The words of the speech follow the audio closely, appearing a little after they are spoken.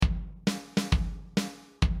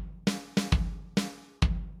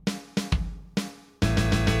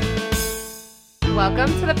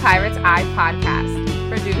Welcome to the Pirates Eye podcast,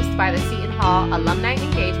 produced by the Seton Hall Alumni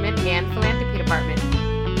Engagement and Philanthropy Department.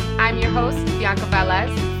 I'm your host, Bianca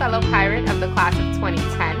Velez, fellow Pirate of the class of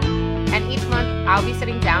 2010, and each month I'll be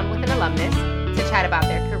sitting down with an alumnus to chat about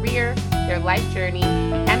their career, their life journey,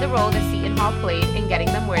 and the role that Seton Hall played in getting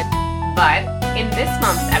them where. But in this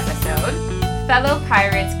month's episode, fellow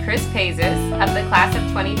Pirates Chris Paizis of the class of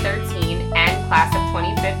 2013 and class of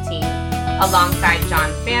 2015, alongside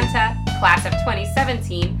John Fanta, class of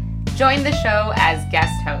 2017, joined the show as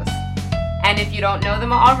guest hosts. And if you don't know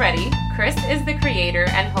them already, Chris is the creator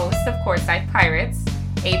and host of Courtside Pirates,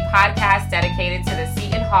 a podcast dedicated to the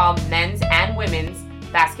Seton Hall men's and women's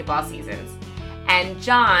basketball seasons. And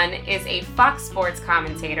John is a Fox Sports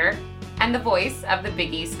commentator and the voice of the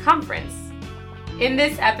Big East Conference. In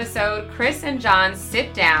this episode, Chris and John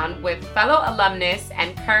sit down with fellow alumnus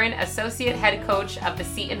and current associate head coach of the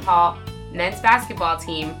Seton Hall men's basketball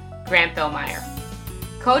team, Grant Billmeier.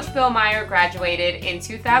 Coach Billmeier graduated in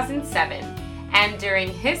 2007, and during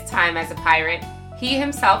his time as a Pirate, he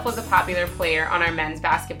himself was a popular player on our men's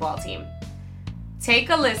basketball team. Take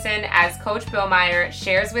a listen as Coach Billmeier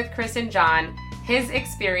shares with Chris and John his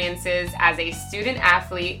experiences as a student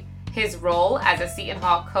athlete, his role as a Seton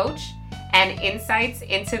Hall coach, and insights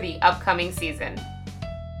into the upcoming season.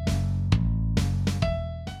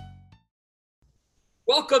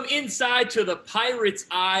 Welcome inside to the Pirates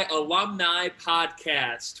Eye Alumni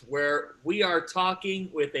Podcast, where we are talking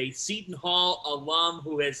with a Seton Hall alum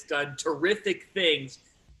who has done terrific things,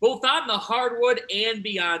 both on the hardwood and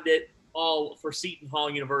beyond it, all for Seton Hall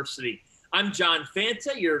University. I'm John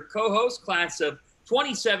Fanta, your co-host, class of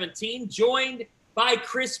 2017, joined by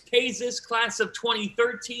Chris Paizis, class of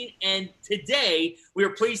 2013, and today we are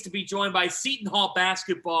pleased to be joined by Seton Hall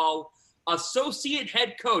basketball associate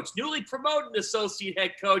head coach, newly promoted associate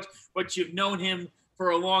head coach, but you've known him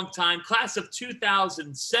for a long time. Class of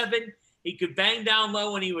 2007. He could bang down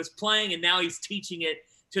low when he was playing, and now he's teaching it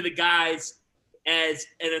to the guys as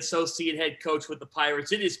an associate head coach with the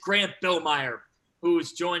Pirates. It is Grant Billmeier who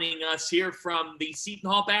is joining us here from the Seton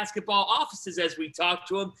Hall basketball offices as we talk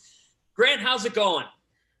to him. Grant, how's it going?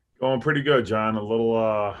 Going pretty good, John. A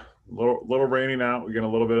little rainy now. We got a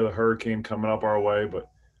little bit of the hurricane coming up our way, but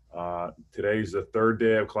today's the third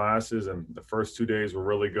day of classes, and the first 2 days were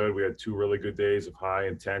really good. We had two really good days of high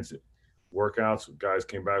intense workouts. Guys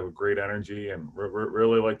came back with great energy, and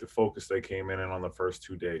really like the focus they came in on the first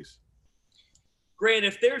 2 days. Grant,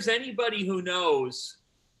 if there's anybody who knows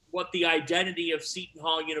what the identity of Seton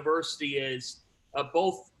Hall University is,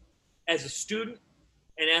 both as a student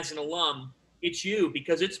and as an alum, it's you,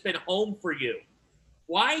 because it's been home for you.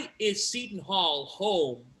 Why is Seton Hall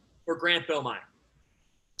home for Grant Billmeier?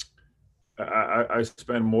 I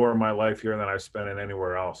spend more of my life here than I spent in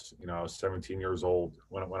anywhere else. You know, I was 17 years old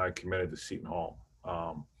when I committed to Seton Hall.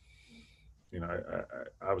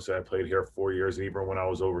 Obviously I played here 4 years, and even when I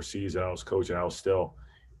was overseas and I was coaching, I was still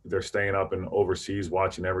either staying up and overseas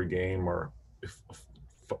watching every game or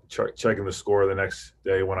checking the score the next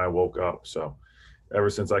day when I woke up. So ever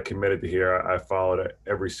since I committed to here, I followed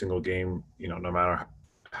every single game, you know, no matter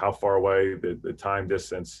how far away, the time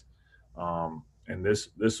distance. And this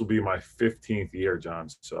will be my 15th year, John.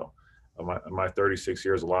 So my 36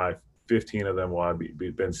 years alive, 15 of them will have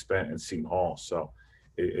been spent in Seton Hall. So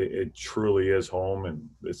it truly is home. And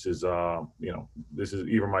this is, this is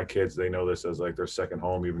even my kids, they know this as like their second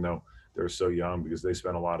home, even though they're so young, because they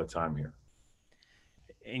spend a lot of time here.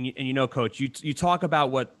 And you know, Coach, you talk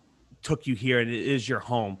about what took you here, and it is your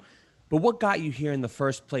home. But what got you here in the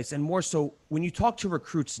first place? And more so, when you talk to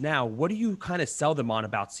recruits now, what do you kind of sell them on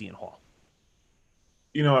about Seton Hall?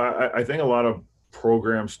 You know, I think a lot of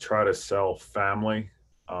programs try to sell family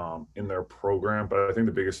in their program, but I think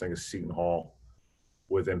the biggest thing is Seton Hall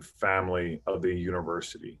within family of the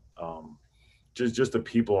university. Just the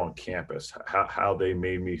people on campus, how they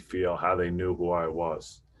made me feel, how they knew who I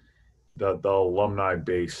was. The alumni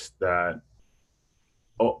base that,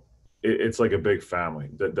 it's like a big family.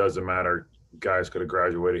 That doesn't matter. Guys could have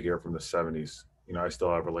graduated here from the 70s. You know, I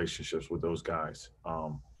still have relationships with those guys.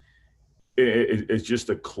 It's just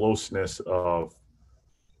a closeness of,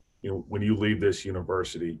 you know, when you leave this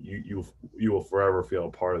university, you will forever feel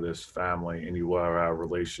a part of this family, and you will have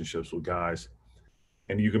relationships with guys,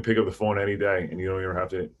 and you can pick up the phone any day, and you don't even have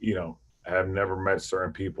to, you know, I have never met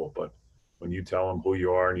certain people, but when you tell them who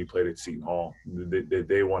you are and you played at Seton Hall,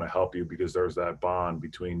 they want to help you, because there's that bond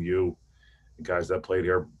between you, the guys that played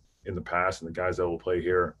here in the past and the guys that will play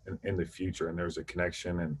here in the future, and there's a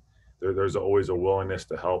connection, and there's always a willingness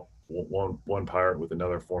to help one Pirate with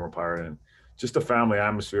another former Pirate, and just the family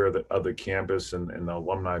atmosphere of the campus and the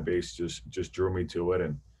alumni base just drew me to it.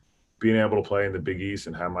 And being able to play in the Big East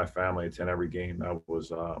and have my family attend every game, that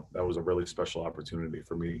was a really special opportunity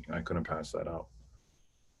for me. I couldn't pass that out.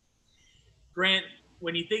 Grant,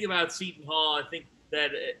 when you think about Seton Hall, I think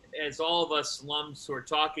that as all of us alums who are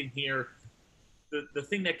talking here, the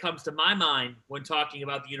thing that comes to my mind when talking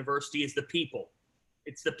about the university is the people.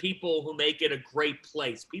 It's the people who make it a great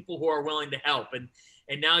place, people who are willing to help. And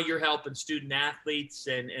now you're helping student athletes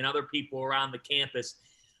and other people around the campus.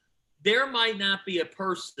 There might not be a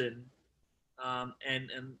person, and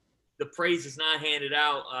the praise is not handed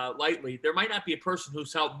out lightly, there might not be a person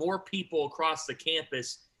who's helped more people across the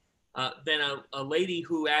campus than a lady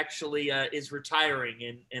who actually is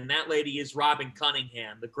retiring. And that lady is Robin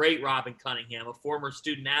Cunningham, the great Robin Cunningham, a former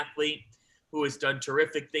student athlete who has done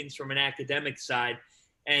terrific things from an academic side.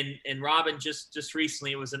 And Robin, just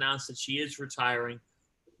recently it was announced that she is retiring.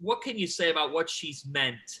 What can you say about what she's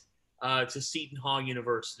meant to Seton Hall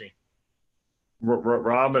University?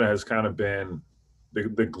 Robin has kind of been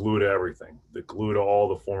the glue to everything, the glue to all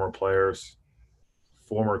the former players,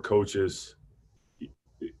 former coaches.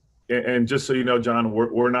 And just so you know, John,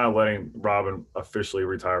 we're not letting Robin officially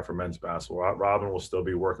retire from men's basketball. Robin will still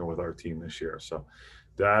be working with our team this year. So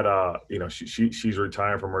that, she's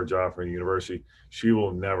retiring from her job from the university. She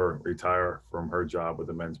will never retire from her job with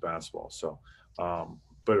the men's basketball. So,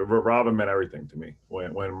 but Robin meant everything to me.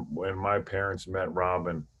 When my parents met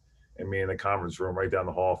Robin and me in the conference room right down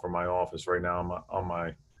the hall from my office right now on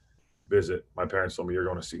my visit, my parents told me, "You're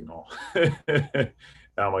going to Seton Hall." And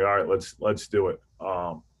I'm like, "All right, let's do it."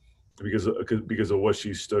 Because of what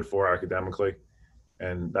she stood for academically,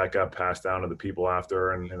 and that got passed down to the people after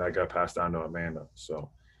her, and that got passed down to Amanda. So,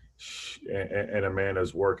 and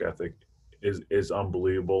Amanda's work ethic is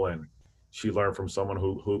unbelievable, and she learned from someone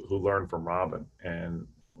who learned from Robin. And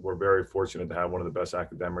we're very fortunate to have one of the best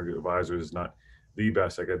academic advisors, not the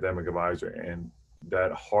best academic advisor, and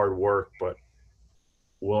that hard work, but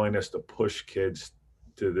willingness to push kids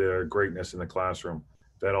to their greatness in the classroom.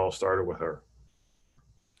 That all started with her.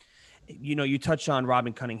 You know, you touched on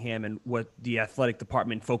Robin Cunningham and what the athletic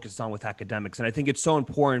department focuses on with academics. And I think it's so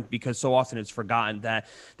important because so often it's forgotten that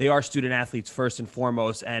they are student athletes first and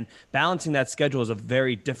foremost, and balancing that schedule is a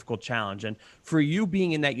very difficult challenge. And for you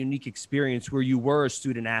being in that unique experience where you were a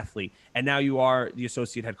student athlete and now you are the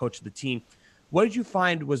associate head coach of the team, what did you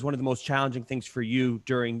find was one of the most challenging things for you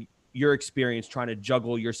during your experience trying to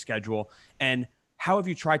juggle your schedule? And how have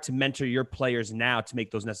you tried to mentor your players now to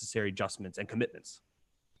make those necessary adjustments and commitments?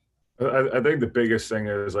 I think the biggest thing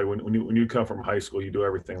is like when you come from high school, you do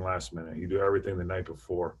everything last minute. You do everything the night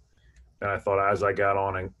before. And I thought as I got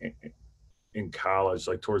on in college,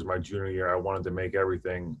 like towards my junior year, I wanted to make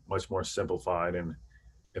everything much more simplified. And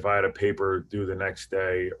if I had a paper due the next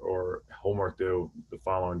day or homework due the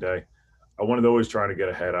following day, I wanted to always try to get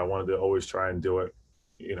ahead. I wanted to always try and do it,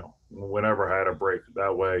 whenever I had a break.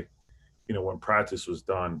 That way, when practice was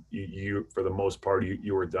done, you for the most part,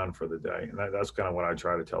 you were done for the day. And that's kind of what I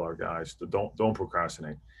try to tell our guys. Don't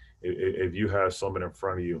procrastinate. If you have something in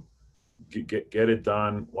front of you, get it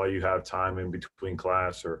done while you have time in between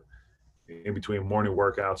class or in between morning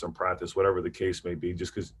workouts and practice, whatever the case may be,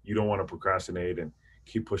 just because you don't want to procrastinate and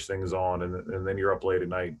keep push things on. And then you're up late at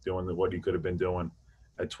night doing what you could have been doing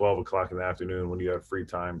at 12 o'clock in the afternoon when you have free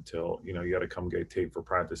time till, you got to come get tape for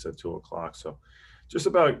practice at 2 o'clock. So just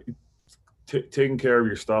about taking care of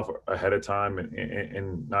your stuff ahead of time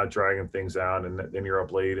and not dragging things out, and then you're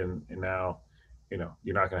up late and now,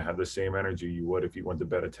 you're not going to have the same energy you would if you went to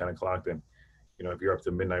bed at 10 o'clock. Then, if you're up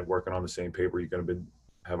to midnight working on the same paper, you're going to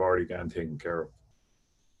have already gotten taken care of.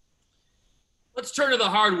 Let's turn to the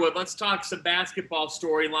hardwood. Let's talk some basketball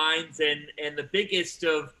storylines, and the biggest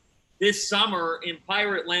of this summer in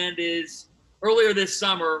Pirate Land is earlier this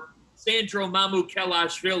summer, Sandro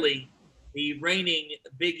Mamukelashvili, the reigning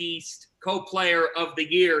Big East co-player of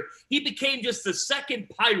the year. He became just the second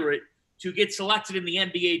Pirate to get selected in the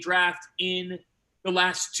NBA draft in the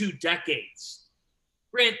last 2 decades.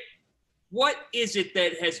 Grant, what is it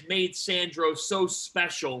that has made Sandro so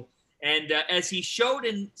special? And as he showed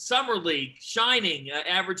in Summer League, shining,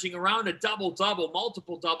 averaging around a double-double,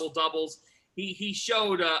 multiple double-doubles, he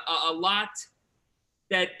showed a lot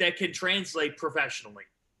that can translate professionally.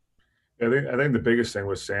 I think the biggest thing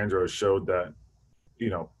with Sandro showed that,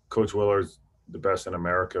 Coach Willard's the best in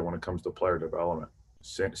America when it comes to player development.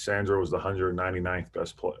 Sandro was the 199th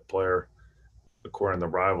best player according to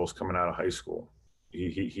rivals coming out of high school.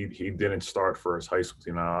 He didn't start for his high school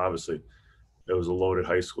team. Now, obviously, it was a loaded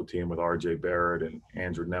high school team with R.J. Barrett and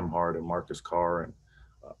Andrew Nembhard and Marcus Carr and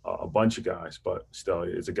a bunch of guys. But still,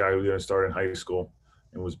 it's a guy who didn't start in high school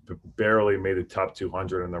and was barely made the top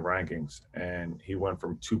 200 in the rankings. And he went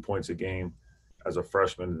from 2 points a game as a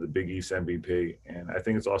freshman, the Big East MVP. And I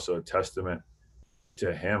think it's also a testament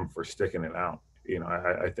to him for sticking it out.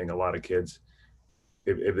 I think a lot of kids,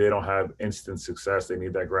 if they don't have instant success, they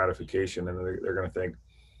need that gratification, and they're going to think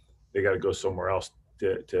they got to go somewhere else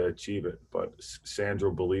to achieve it. But Sandro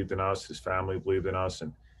believed in us, his family believed in us,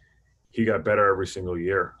 and he got better every single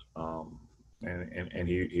year. And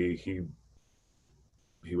he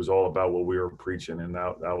was all about what we were preaching, and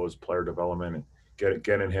that was player development and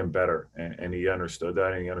getting him better. And he understood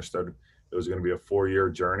that, and he understood it was going to be a 4-year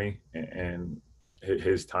journey, and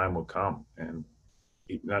his time would come. And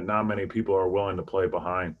not many people are willing to play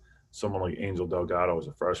behind someone like Angel Delgado as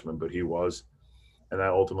a freshman, but he was. And that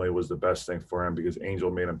ultimately was the best thing for him, because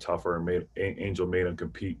Angel made him tougher and Angel made him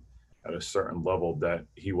compete at a certain level that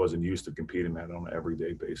he wasn't used to competing at on an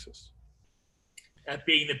everyday basis. That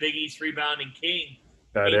being the Big East rebounding king.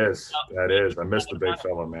 That is. I miss the big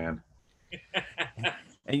fella, man.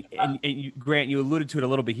 and you, Grant, you alluded to it a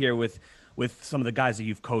little bit here with some of the guys that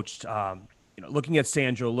you've coached. Looking at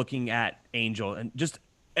Sandro, looking at Angel, and just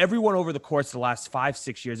everyone over the course of the last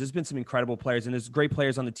 5-6 years. There's been some incredible players, and there's great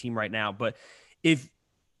players on the team right now. But if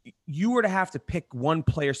you were to have to pick one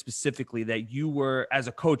player specifically that you were, as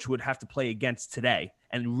a coach, would have to play against today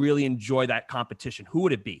and really enjoy that competition, who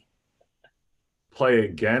would it be? Play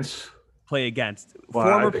against? Well,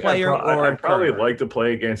 former player or I'd probably like to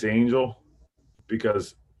play against Angel,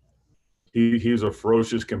 because he's a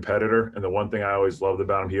ferocious competitor, and the one thing I always loved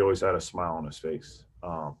about him, he always had a smile on his face.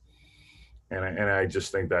 And I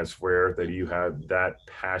just think that's rare, that you have that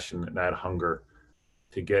passion and that hunger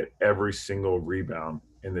to get every single rebound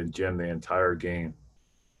in the gym the entire game,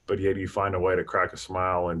 but yet you find a way to crack a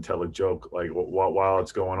smile and tell a joke like while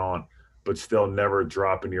it's going on, but still never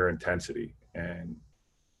dropping your intensity. And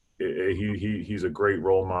he's a great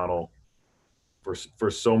role model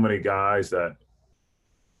for so many guys that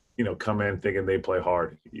come in thinking they play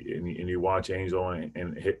hard, and you watch Angel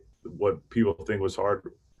and hit what people think was hard.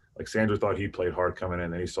 Like Sandro thought he played hard coming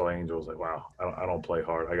in, and he saw Angel, was like, wow, I don't play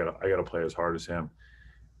hard. I gotta play as hard as him.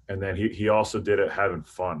 And then he also did it having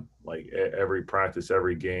fun, like every practice,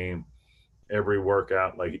 every game, every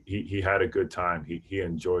workout. Like he had a good time. He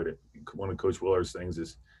enjoyed it. One of Coach Willard's things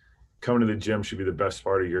is coming to the gym should be the best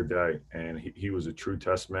part of your day, and he was a true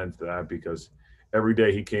testament to that, because every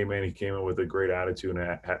day he came in with a great attitude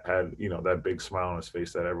and had that big smile on his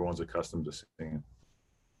face that everyone's accustomed to seeing.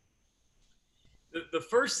 The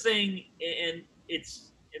first thing, and it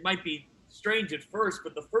might be strange at first,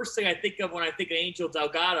 but the first thing I think of when I think of Angel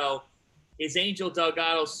Delgado is Angel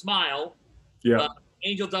Delgado's smile. Yeah.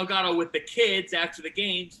 Angel Delgado with the kids after the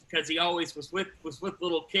games, because he always was with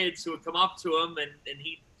little kids who would come up to him, and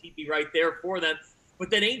he'd be right there for them. But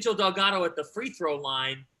then Angel Delgado at the free throw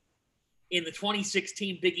line in the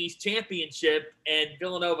 2016 Big East Championship, and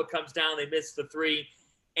Villanova comes down, they miss the three,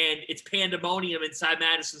 and it's pandemonium inside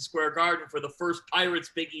Madison Square Garden for the first Pirates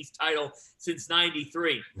Big East title since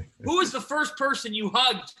 '93. Who was the first person you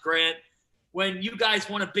hugged, Grant, when you guys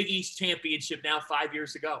won a Big East championship now 5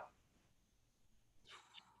 years ago?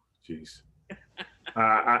 Jeez.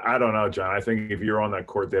 I don't know, John. I think if you're on that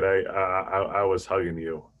court today, I was hugging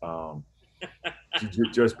you,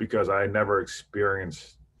 just because I never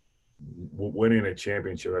experienced winning a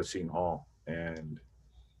championship at Seton Hall, and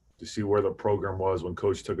to see where the program was when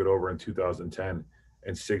Coach took it over in 2010,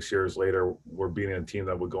 and 6 years later we're beating a team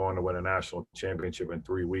that would go on to win a national championship in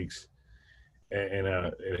 3 weeks in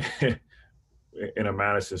a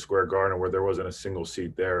Madison Square Garden where there wasn't a single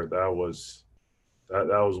seat there. That was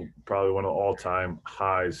probably one of the all-time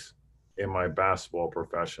highs in my basketball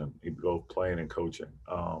profession, both playing and coaching.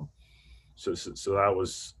 So that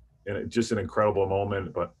was just an incredible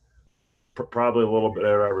moment, but probably a little bit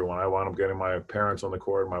of everyone. I wound up getting my parents on the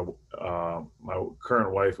court, my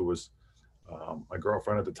current wife, who was my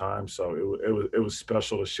girlfriend at the time. So it was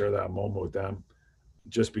special to share that moment with them,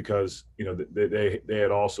 just because they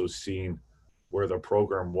had also seen where the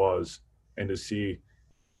program was, and to see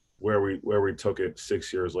where we took it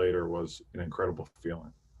 6 years later was an incredible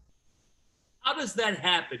feeling. How does that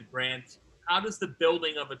happen, Grant? How does the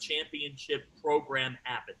building of a championship program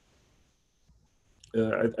happen?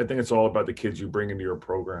 I think it's all about the kids you bring into your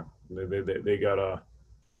program. They gotta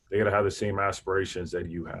have the same aspirations that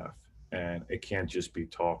you have, and it can't just be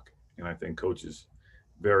talk. And I think Coach is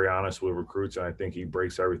very honest with recruits, and I think he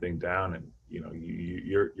breaks everything down. And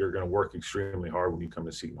you're going to work extremely hard when you come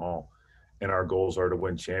to Seton Hall, and our goals are to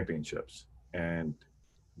win championships. And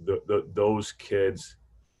those kids,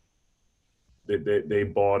 they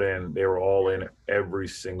bought in. They were all in every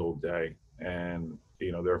single day. And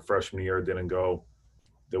their freshman year didn't go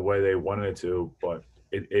the way they wanted it to, but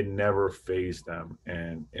it never fazed them,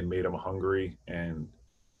 and it made them hungry. And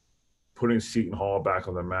putting Seton Hall back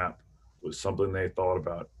on the map was something they thought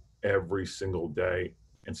about every single day,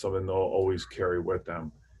 and something they'll always carry with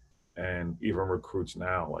them. And even recruits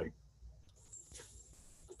now, like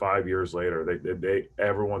 5 years later, they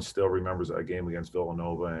everyone still remembers that game against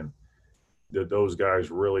Villanova, and those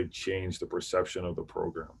guys really changed the perception of the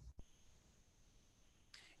program.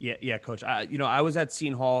 Yeah, Coach. I was at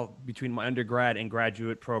Seton Hall between my undergrad and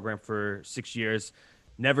graduate program for 6 years.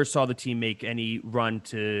 Never saw the team make any run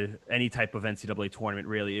to any type of NCAA tournament.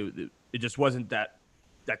 Really, it just wasn't that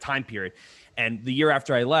time period. And the year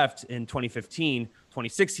after I left in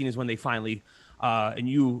 2016 is when they finally, and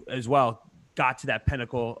you as well, got to that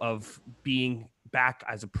pinnacle of being back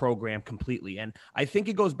as a program completely. And I think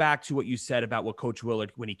it goes back to what you said about what Coach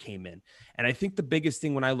Willard when he came in. And I think the biggest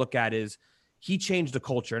thing when I look at is he changed the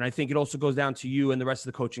culture. And I think it also goes down to you and the rest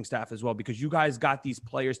of the coaching staff as well, because you guys got these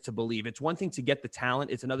players to believe. It's one thing to get the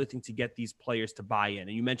talent. It's another thing to get these players to buy in.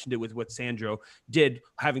 And you mentioned it with what Sandro did,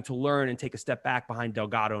 having to learn and take a step back behind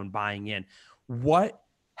Delgado and buying in. What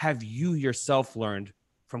have you yourself learned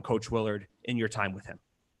from Coach Willard in your time with him?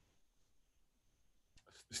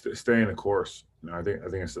 Staying the course. I think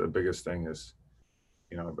it's the biggest thing is,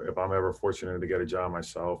 if I'm ever fortunate to get a job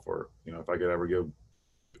myself, or, if I could ever give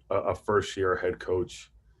a first-year head coach,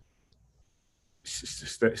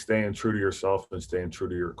 staying true to yourself and staying true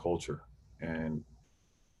to your culture, and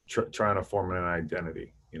trying to form an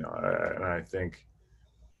identity. And I think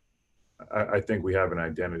we have an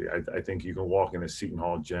identity. I think you can walk in a Seton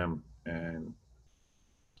Hall gym and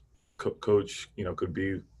coach, could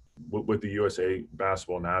be with the USA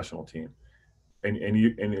basketball national team,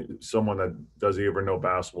 and someone that doesn't even know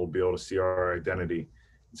basketball will be able to see our identity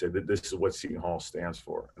and say that this is what Seton Hall stands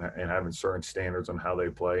for, and having certain standards on how they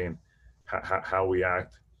play and how we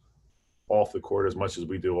act off the court as much as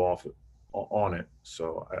we do on it.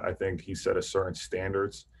 So I think he set a certain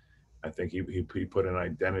standards. I think he put an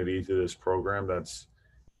identity to this program that's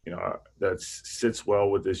sits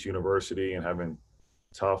well with this university, and having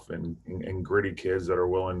tough and gritty kids that are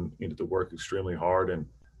willing to work extremely hard. And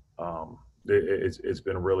it's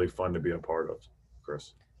been really fun to be a part of,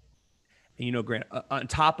 Chris. And, Grant, on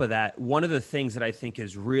top of that, one of the things that I think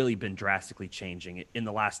has really been drastically changing in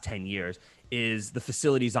the last 10 years is the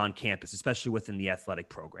facilities on campus, especially within the athletic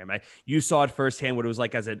program. You saw it firsthand what it was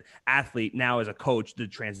like as an athlete, now as a coach, the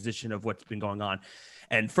transition of what's been going on.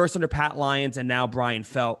 And first under Pat Lyons and now Brian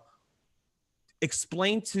Felt.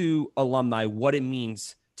 Explain to alumni what it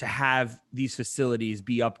means to have these facilities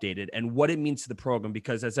be updated and what it means to the program,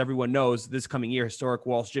 because as everyone knows, this coming year, Historic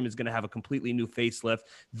Walsh Gym is going to have a completely new facelift.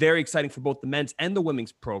 Very exciting for both the men's and the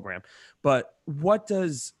women's program. But what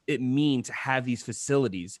does it mean to have these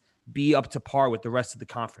facilities be up to par with the rest of the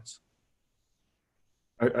conference?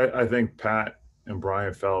 I think Pat and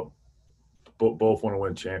Brian Felt both want to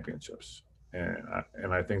win championships.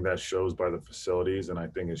 And I think that shows by the facilities, and I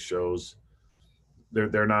think it shows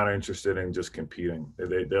they're not interested in just competing.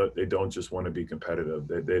 They don't just want to be competitive.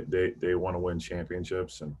 They want to win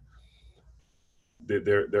championships, and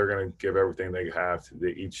they're going to give everything they have to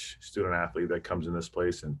each student athlete that comes in this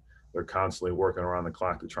place, and they're constantly working around the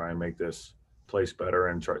clock to try and make this place better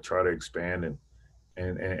and try to expand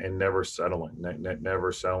and never settling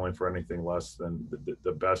for anything less than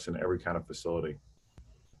the best in every kind of facility.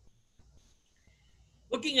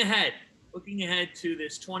 Looking ahead to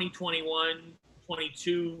this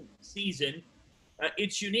 2021-22 season,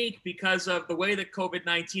 it's unique because of the way that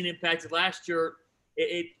COVID-19 impacted last year.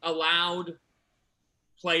 It allowed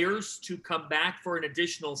players to come back for an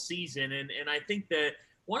additional season. And I think that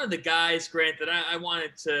one of the guys, Grant, that I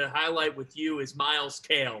wanted to highlight with you is Miles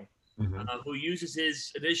Kale, who uses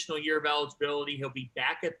his additional year of eligibility. He'll be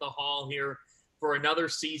back at the Hall here for another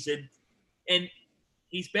season. And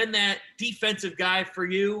he's been that defensive guy for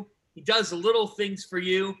you. He does the little things for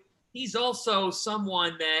you. He's also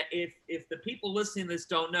someone that if the people listening to this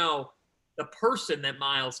don't know, the person that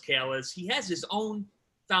Miles Kale is, he has his own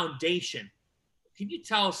foundation. Can you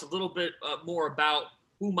tell us a little bit more about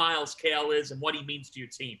who Miles Kale is and what he means to your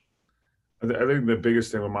team? I think the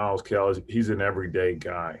biggest thing with Miles Kale is he's an everyday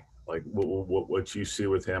guy. Like what you see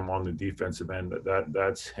with him on the defensive end,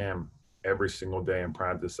 that's him every single day in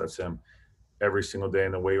practice. That's him every single day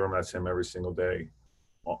in the weight room. That's him every single day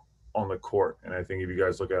on the court. And I think if you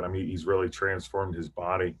guys look at him, he's really transformed his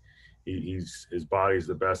body. His body is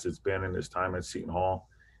the best it's been in his time at Seton Hall.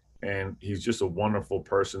 And he's just a wonderful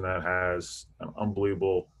person that has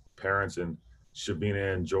unbelievable parents, and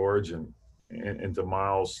Shavina and George and to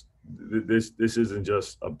Miles. This isn't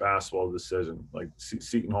just a basketball decision. Like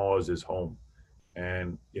Seton Hall is his home,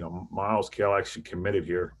 And, Miles Kale actually committed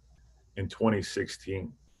here in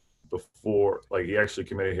 2016 before, like he actually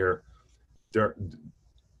committed here.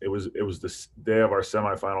 It was the day of our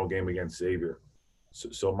semifinal game against Xavier.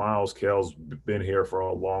 So Miles Kale's been here for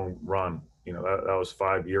a long run. That was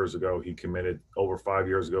 5 years ago. He committed over 5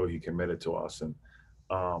 years ago. He committed to us, and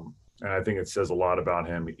I think it says a lot about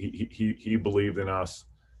him. He believed in us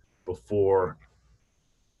before,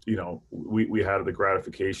 we had the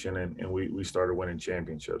gratification and we started winning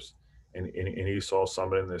championships, and he saw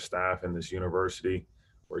somebody in this staff and this university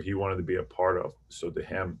where he wanted to be a part of. So to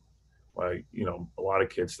him, like, a lot of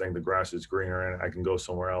kids think the grass is greener and I can go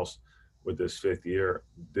somewhere else. With this 5th year,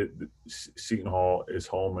 Seton Hall is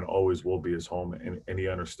home and always will be his home, and he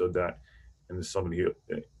understood that, and it's something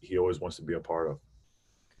he always wants to be a part of.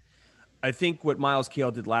 I think what Miles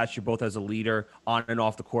Kale did last year, both as a leader on and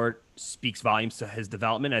off the court, speaks volumes to his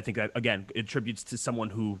development. I think that, again, it attributes to someone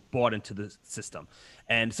who bought into the system.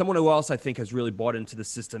 And someone who else I think has really bought into the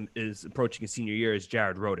system is approaching his senior year is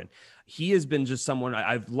Jared Rhoden. He has been just someone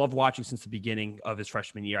I've loved watching since the beginning of his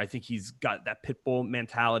freshman year. I think he's got that pit bull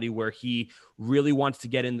mentality where he really wants to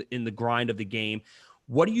get in the grind of the game.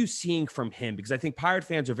 What are you seeing from him? Because I think Pirate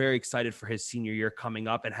fans are very excited for his senior year coming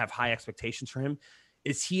up and have high expectations for him.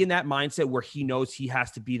 Is he in that mindset where he knows he has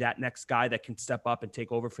to be that next guy that can step up and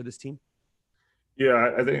take over for this team?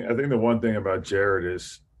 Yeah, I think the one thing about Jared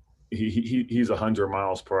is he's 100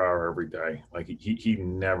 miles per hour every day. Like he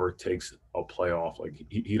never takes a play off. Like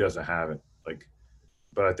he doesn't have it. Like,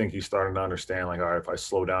 but I think he's starting to understand, like, all right, if I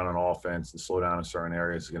slow down on offense and slow down in certain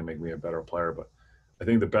areas, it's going to make me a better player. But I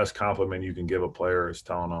think the best compliment you can give a player is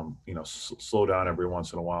telling them, slow down every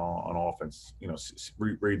once in a while on offense.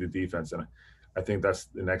 Read the defense. And I think that's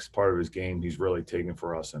the next part of his game he's really taking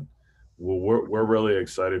for us. And we're really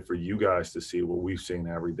excited for you guys to see what we've seen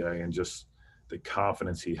every day and just the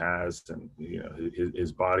confidence he has. And,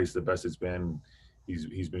 his body's the best it's been.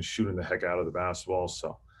 He's been shooting the heck out of the basketball.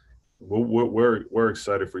 So we're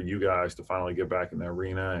excited for you guys to finally get back in the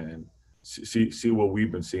arena and see what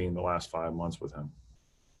we've been seeing the last 5 months with him.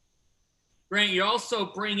 Grant, you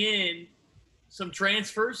also bring in some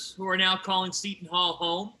transfers who are now calling Seton Hall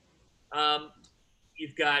home.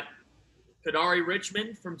 You've got Kadari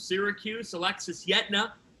Richmond from Syracuse, Alexis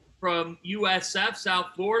Yetna from USF, South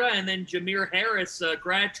Florida, and then Jameer Harris, a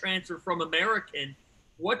grad transfer from American.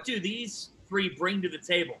 What do these three bring to the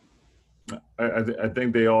table? I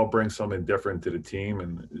think they all bring something different to the team,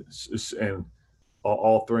 and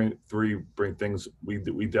all three bring things we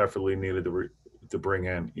definitely needed to bring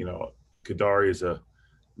in. Kadari is a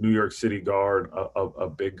New York City guard, a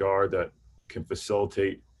big guard that can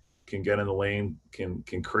facilitate, can get in the lane, can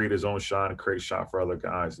create his own shot and create a shot for other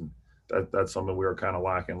guys. And that's something we were kind of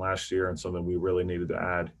lacking last year and something we really needed to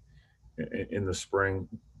add in the spring.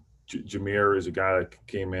 Jameer is a guy that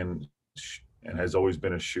came in and has always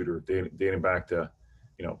been a shooter, dating back to,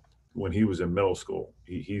 when he was in middle school.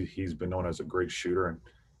 He's been known as a great shooter, and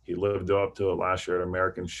he lived up to it last year at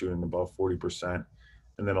American, shooting above 40%.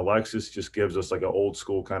 And then Alexis just gives us like an old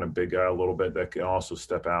school kind of big guy a little bit that can also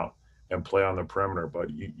step out and play on the perimeter, but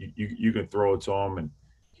you can throw it to him, and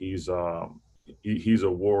he's a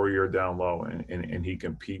warrior down low, and he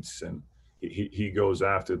competes, and he goes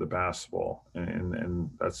after the basketball, and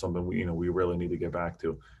that's something we really need to get back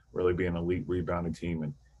to, really be an elite rebounding team,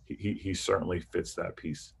 and he certainly fits that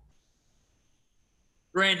piece.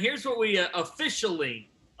 Grant, here's what we officially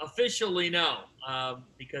know,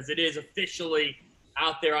 because it is officially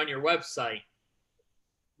out there on your website.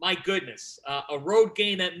 My goodness, a road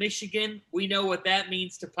game at Michigan. We know what that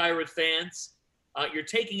means to Pirate fans. You're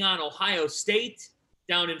taking on Ohio State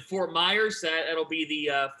down in Fort Myers. That'll be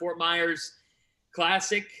the Fort Myers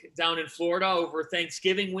Classic down in Florida over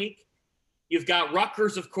Thanksgiving week. You've got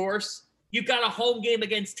Rutgers, of course. You've got a home game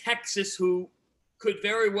against Texas, who could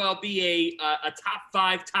very well be a top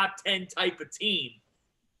 5, top 10 type of team.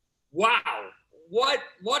 Wow, what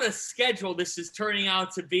a schedule this is turning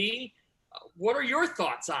out to be. What are your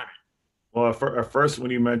thoughts on it? Well, at first,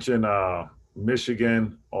 when you mentioned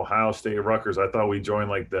Michigan, Ohio State, Rutgers, I thought we joined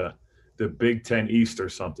like the Big Ten East or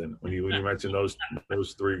something when you mentioned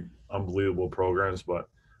those three unbelievable programs. But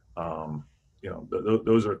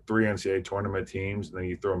those are 3 NCAA tournament teams. And then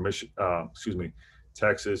you throw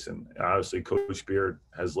Texas, and obviously Coach Beard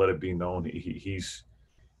has let it be known he's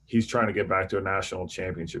trying to get back to a national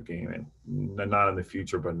championship game, and not in the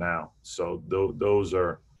future, but now. So those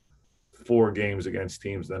are 4 games against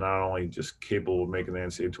teams that not only just capable of making the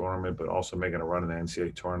NCAA tournament, but also making a run in the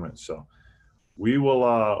NCAA tournament. So we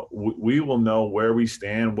will know where we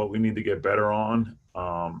stand, what we need to get better on,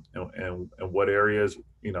 and what areas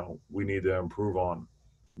we need to improve on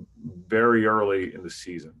very early in the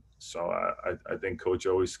season. So I think Coach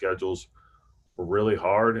always schedules really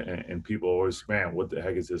hard, and people always, man, what the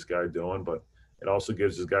heck is this guy doing? But it also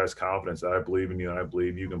gives his guys confidence that I believe in you, and I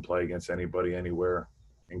believe you can play against anybody, anywhere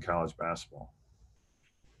in college basketball.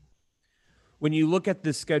 When you look at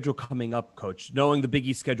this schedule coming up, Coach, knowing the Big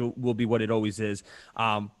East schedule will be what it always is,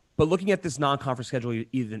 but looking at this non-conference schedule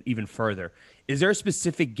even further, is there a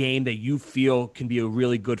specific game that you feel can be a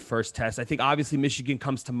really good first test? I think obviously Michigan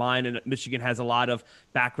comes to mind, and Michigan has a lot of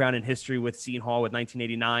background and history with Seton Hall with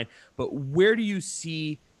 1989. But where do you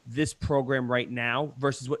see this program right now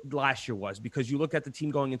versus what last year was? Because you look at the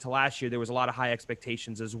team going into last year, there was a lot of high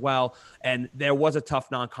expectations as well, and there was a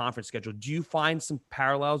tough non-conference schedule. Do you find some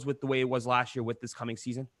parallels with the way it was last year with this coming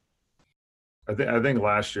season? I think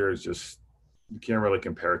last year is just, you can't really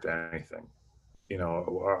compare it to anything. You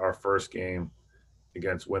know, our first game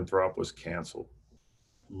against Winthrop was canceled.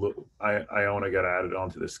 Iona got added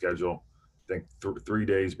onto the schedule, I think 3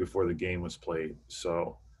 days before the game was played.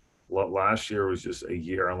 So last year was just a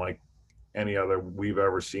year unlike any other we've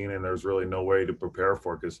ever seen, and there's really no way to prepare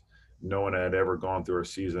for it because no one had ever gone through a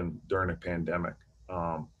season during a pandemic.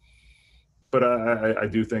 But I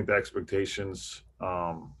do think the expectations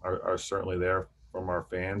are certainly there from our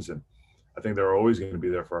fans, and I think they're always going to be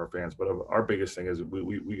there for our fans. But our biggest thing is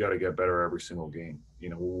we got to get better every single game. You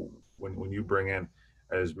know, when you bring in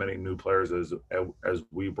as many new players as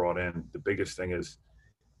we brought in, the biggest thing is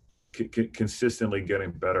consistently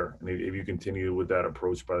getting better. And if you continue with that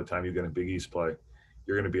approach, by the time you get a Big East play,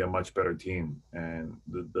 you're going to be a much better team. And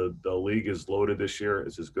the league is loaded this year.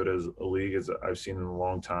 It's as good as a league as I've seen in a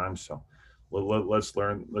long time. So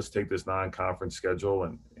let's take this non-conference schedule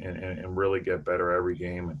and really get better every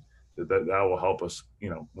game. And that will help us, you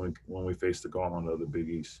know, when we face the gauntlet of the Big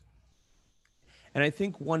East. And I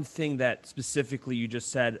think one thing that specifically you just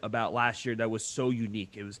said about last year that was so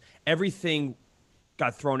unique, it was everything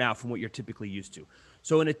got thrown out from what you're typically used to.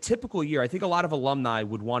 So in a typical year, I think a lot of alumni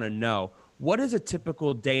would want to know, what is a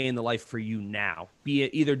typical day in the life for you now, be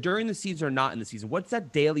it either during the season or not in the season? What's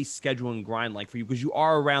that daily schedule and grind like for you? Because you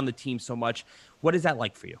are around the team so much. What is that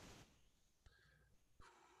like for you?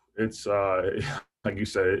 It's like you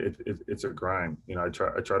said, it's a grind. You know, I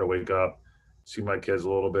try to wake up, see my kids a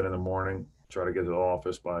little bit in the morning, try to get to the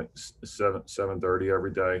office by 7:30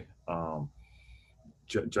 every day.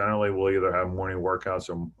 Generally, we'll either have morning workouts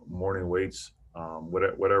or morning weights,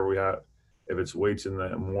 whatever we have. If it's weights in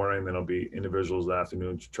the morning, then it'll be individuals in the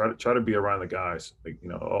afternoon. Try to be around the guys. Like, you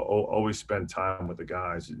know, always spend time with the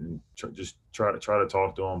guys and just try to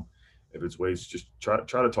talk to them. If it's weights, just try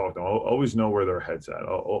to talk to them. Always know where their head's at.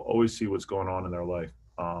 Always see what's going on in their life.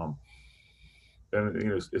 And you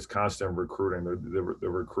know, it's constant recruiting. The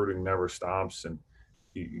recruiting never stops, and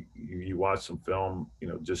you watch some film. You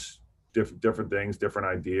know, just different things, different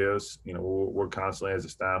ideas. You know, we're constantly as a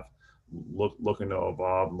staff looking to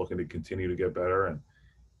evolve, looking to continue to get better. And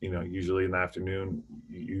you know, usually in the afternoon,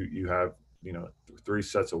 you have, you know, 3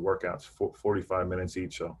 sets of workouts, 45 minutes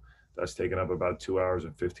each. So that's taking up about 2 hours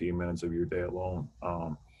and 15 minutes of your day alone.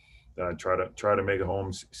 That I try to make it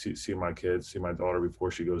home, see my kids, see my daughter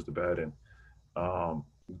before she goes to bed, and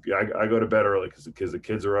I go to bed early because the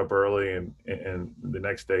kids are up early, and the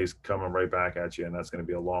next day's coming right back at you, and that's going to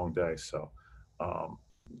be a long day. So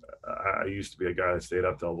I used to be a guy that stayed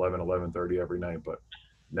up till 11:30 every night, but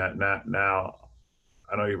now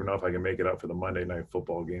I don't even know if I can make it up for the Monday night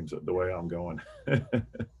football games the way I'm going.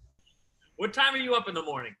 What time are you up in the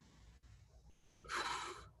morning?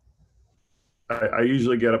 I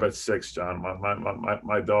usually get up at 6, John.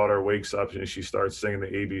 My daughter wakes up and she starts singing the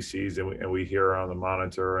ABCs, and we hear her on the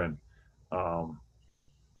monitor. And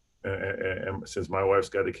since my wife's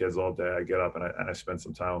got the kids all day, I get up and I spend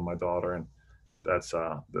some time with my daughter, and that's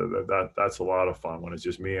a lot of fun when it's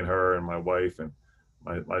just me and her and my wife, and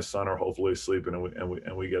my son are hopefully sleeping,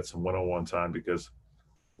 and we get some one-on-one time, because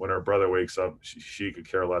when her brother wakes up, she could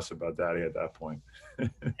care less about daddy at that point.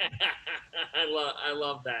 I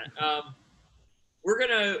love that. We're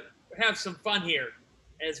going to have some fun here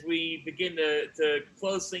as we begin to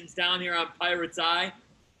close things down here on Pirates Eye.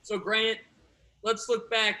 So, Grant, let's look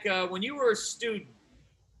back. When you were a student,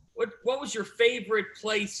 what was your favorite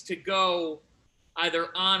place to go, either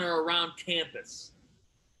on or around campus?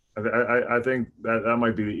 I think that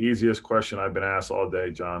might be the easiest question I've been asked all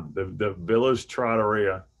day, John. The Village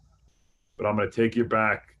Trattoria, but I'm going to take you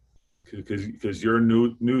back because you're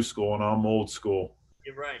new school and I'm old school.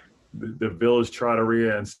 You're right. The Village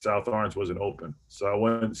Trattoria in South Orange wasn't open, so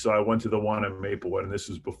I went to the one in Maplewood, and this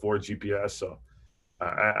was before GPS, so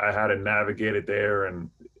I had to navigate it there, and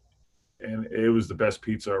it was the best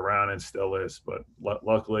pizza around, and still is. But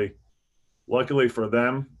luckily luckily for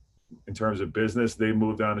them, in terms of business, they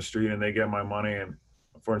move down the street and they get my money. And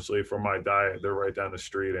unfortunately for my diet, they're right down the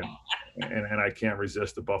street, and I can't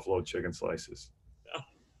resist the buffalo chicken slices.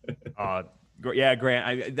 Yeah,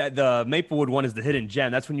 Grant. The Maplewood one is the hidden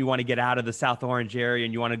gem. That's when you want to get out of the South Orange area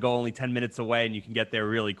and you want to go only 10 minutes away, and you can get there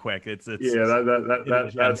really quick. It's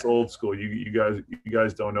that's old school. You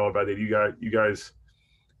guys don't know about it. You guys,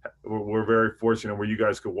 we're very fortunate where you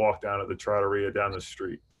guys could walk down at the Trattoria down the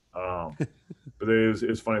street. But it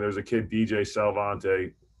was funny. There's a kid, DJ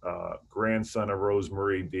Salvante, grandson of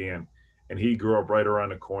Rosemarie Dean, and he grew up right around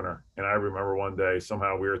the corner. And I remember one day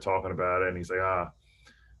somehow we were talking about it, and he's like,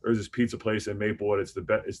 there's this pizza place in Maplewood. It's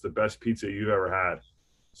the best pizza you've ever had.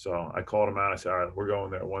 So I called him out. I said, all right, we're going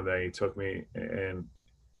there one day. He took me, and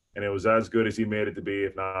it was as good as he made it to be,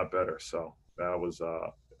 if not better. So that was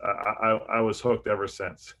I was hooked ever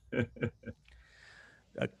since.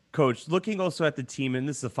 Coach, looking also at the team, and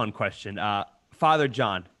this is a fun question. Father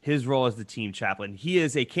John, his role as the team chaplain, he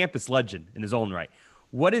is a campus legend in his own right.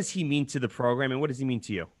 What does he mean to the program, and what does he mean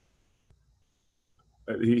to you?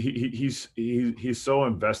 He's so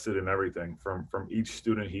invested in everything from each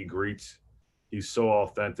student he greets. He's so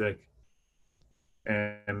authentic,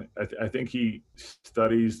 and I think he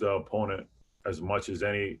studies the opponent as much as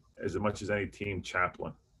any team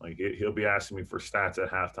chaplain. Like he'll be asking me for stats at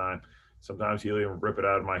halftime. Sometimes he'll even rip it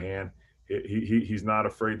out of my hand. He's not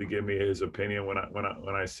afraid to give me his opinion when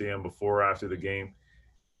I see him before or after the game,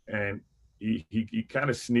 and he kind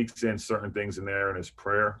of sneaks in certain things in there in his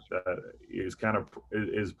prayer that is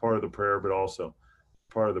part of the prayer, but also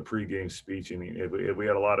part of the pregame speech. And if we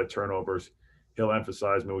had a lot of turnovers, he'll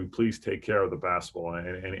emphasize, "May we please take care of the basketball."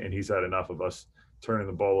 And he's had enough of us turning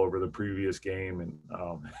the ball over the previous game,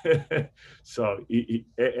 and so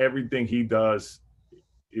everything he does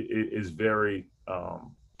is very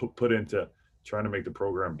put into trying to make the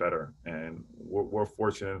program better. And we're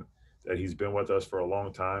fortunate that he's been with us for a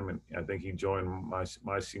long time, and I think he joined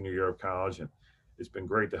my senior year of college, and it's been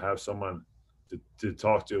great to have someone to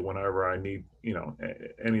talk to whenever I need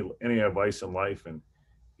any advice in life. And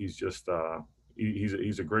he's just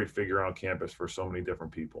he's a great figure on campus for so many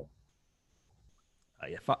different people.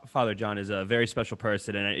 Father John is a very special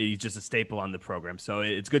person, and he's just a staple on the program. So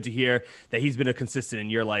it's good to hear that he's been a consistent in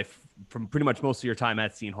your life from pretty much most of your time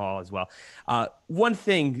at Seton Hall as well. One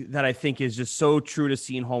thing that I think is just so true to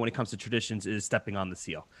Seton Hall when it comes to traditions is stepping on the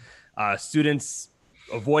seal. Students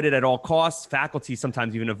avoid it at all costs. Faculty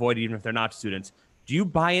sometimes even avoid it, even if they're not students. Do you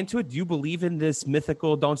buy into it? Do you believe in this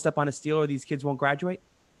mythical "don't step on a seal" or these kids won't graduate?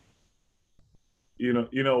 You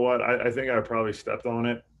know what? I think I probably stepped on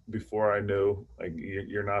it before I knew, like,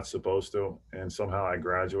 you're not supposed to, and somehow I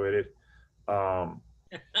graduated. I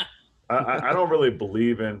don't really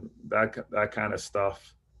believe in that kind of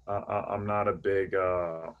stuff. I'm not a big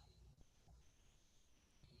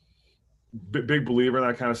believer in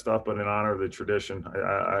that kind of stuff, but in honor of the tradition,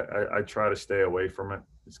 I try to stay away from it.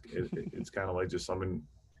 It's kind of like just something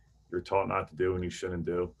you're taught not to do and you shouldn't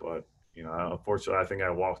do. But unfortunately, I think I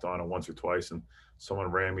walked on it once or twice, and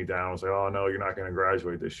someone ran me down. I was like, "Oh no, you're not going to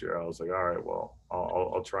graduate this year." I was like, "All right, well,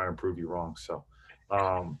 I'll try and prove you wrong." So,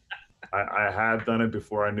 I have done it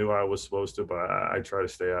before I knew I was supposed to, but I try to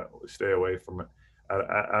stay away from it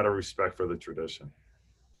out of respect for the tradition.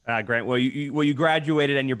 Grant, well, you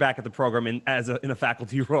graduated and you're back at the program in a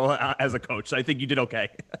faculty role as a coach. So I think you did okay.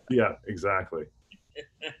 Yeah, exactly.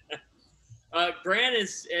 Grant,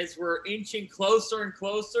 as we're inching closer and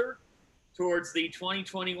closer towards the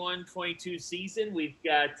 2021-22 season, we've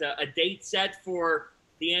got a date set for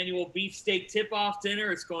the annual Beefsteak Tip-Off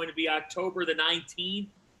Dinner. It's going to be October the 19th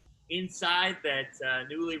inside that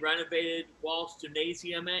newly renovated Walsh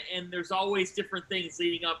Gymnasium. And there's always different things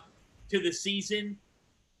leading up to the season.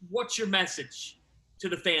 What's your message to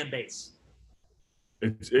the fan base?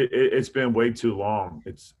 It's been way too long.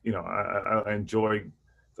 I enjoy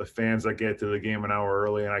the fans that get to the game an hour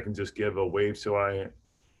early, and I can just give a wave. So I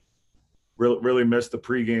really miss the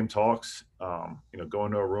pregame talks.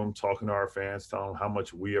 Going to a room, talking to our fans, telling them how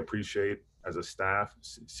much we appreciate as a staff,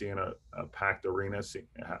 seeing a packed arena, see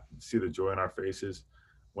the joy in our faces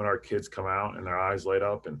when our kids come out and their eyes light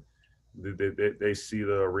up and they see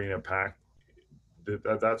the arena packed.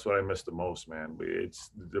 That's what I miss the most, man.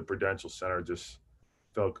 It's the Prudential Center just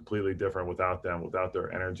felt completely different without them, without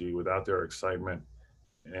their energy, without their excitement.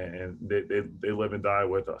 And they live and die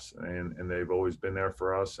with us, and they've always been there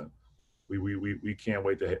for us. And we can't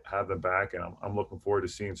wait to have them back. And I'm looking forward to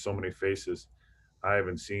seeing so many faces I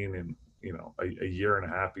haven't seen in a year and a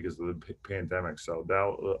half because of the pandemic. So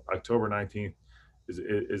that October 19th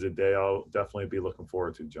is a day I'll definitely be looking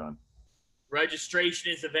forward to, John.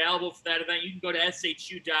 Registration is available for that event. You can go to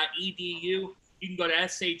shu.edu. You can go to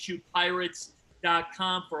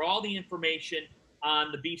shupirates.com for all the information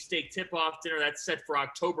on the beefsteak tip-off dinner that's set for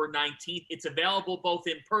October 19th. It's available both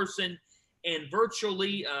in person and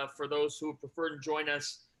virtually for those who prefer to join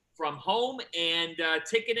us from home, and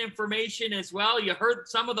ticket information as well. You heard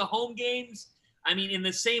some of the home games. I mean, in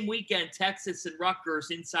the same weekend, Texas and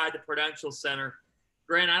Rutgers inside the Prudential Center.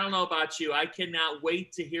 Grant, I don't know about you. I cannot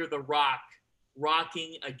wait to hear The Rock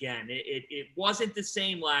rocking again. It wasn't the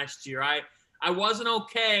same last year. I wasn't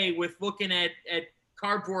okay with looking at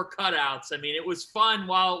cardboard cutouts. I mean, it was fun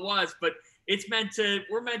while it was, but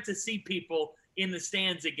we're meant to see people in the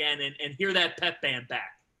stands again and hear that pep band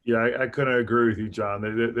back. Yeah, I couldn't agree with you, John.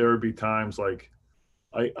 There would be times like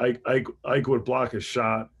I would block a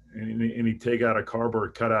shot and he'd take out a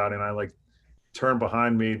cardboard cutout, and I like turn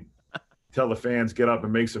behind me, tell the fans get up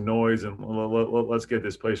and make some noise and let's get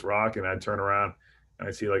this place rocking. I'd turn around and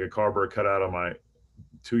I'd see like a cardboard cutout of my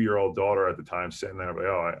 2-year-old daughter at the time sitting there. Like,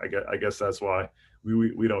 oh, I guess that's why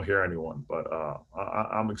we don't hear anyone. But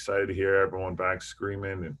I'm excited to hear everyone back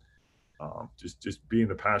screaming and just being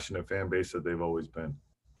the passionate fan base that they've always been.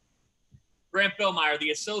 Grant Billmeier, the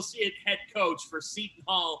associate head coach for Seton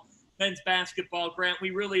Hall men's basketball. Grant,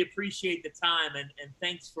 we really appreciate the time and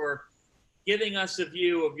thanks for giving us a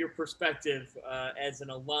view of your perspective as an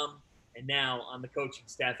alum and now on the coaching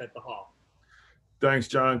staff at the Hall. Thanks,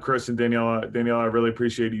 John, Chris, and Danielle. Danielle, I really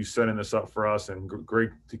appreciate you setting this up for us, and great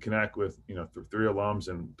to connect with three alums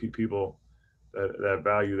and people that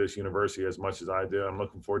value this university as much as I do. I'm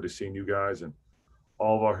looking forward to seeing you guys and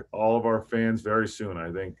all of our fans very soon.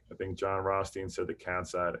 I think John Rothstein said the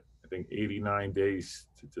Cats had 89 days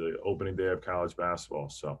to the opening day of college basketball.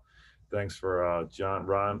 So thanks for John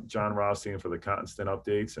Rothstein for the Cotton Stint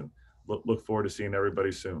updates, and look forward to seeing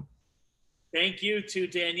everybody soon. Thank you to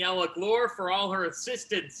Daniela Glore for all her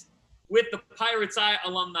assistance with the Pirates Eye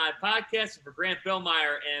Alumni Podcast, and for Grant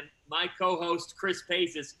Billmeier and my co-host Chris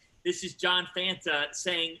Paces. This is John Fanta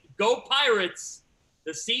saying, "Go Pirates!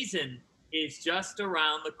 The season is just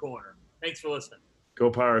around the corner." Thanks for listening.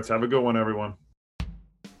 Go Pirates. Have a good one, everyone.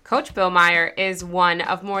 Coach Billmeier is one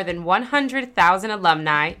of more than 100,000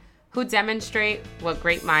 alumni who demonstrate what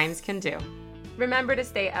great minds can do. Remember to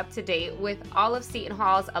stay up to date with all of Seton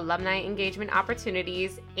Hall's alumni engagement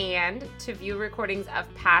opportunities and to view recordings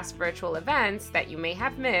of past virtual events that you may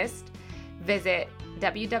have missed. Visit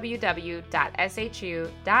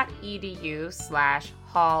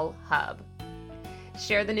www.shu.edu/hallhub.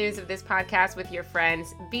 Share the news of this podcast with your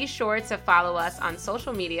friends. Be sure to follow us on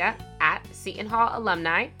social media at Seton Hall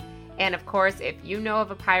Alumni. And of course, if you know of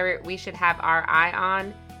a pirate we should have our eye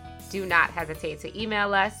on, do not hesitate to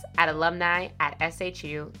email us at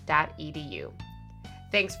alumni@shu.edu.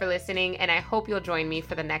 Thanks for listening, and I hope you'll join me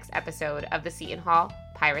for the next episode of the Seton Hall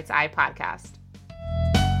Pirates Eye Podcast.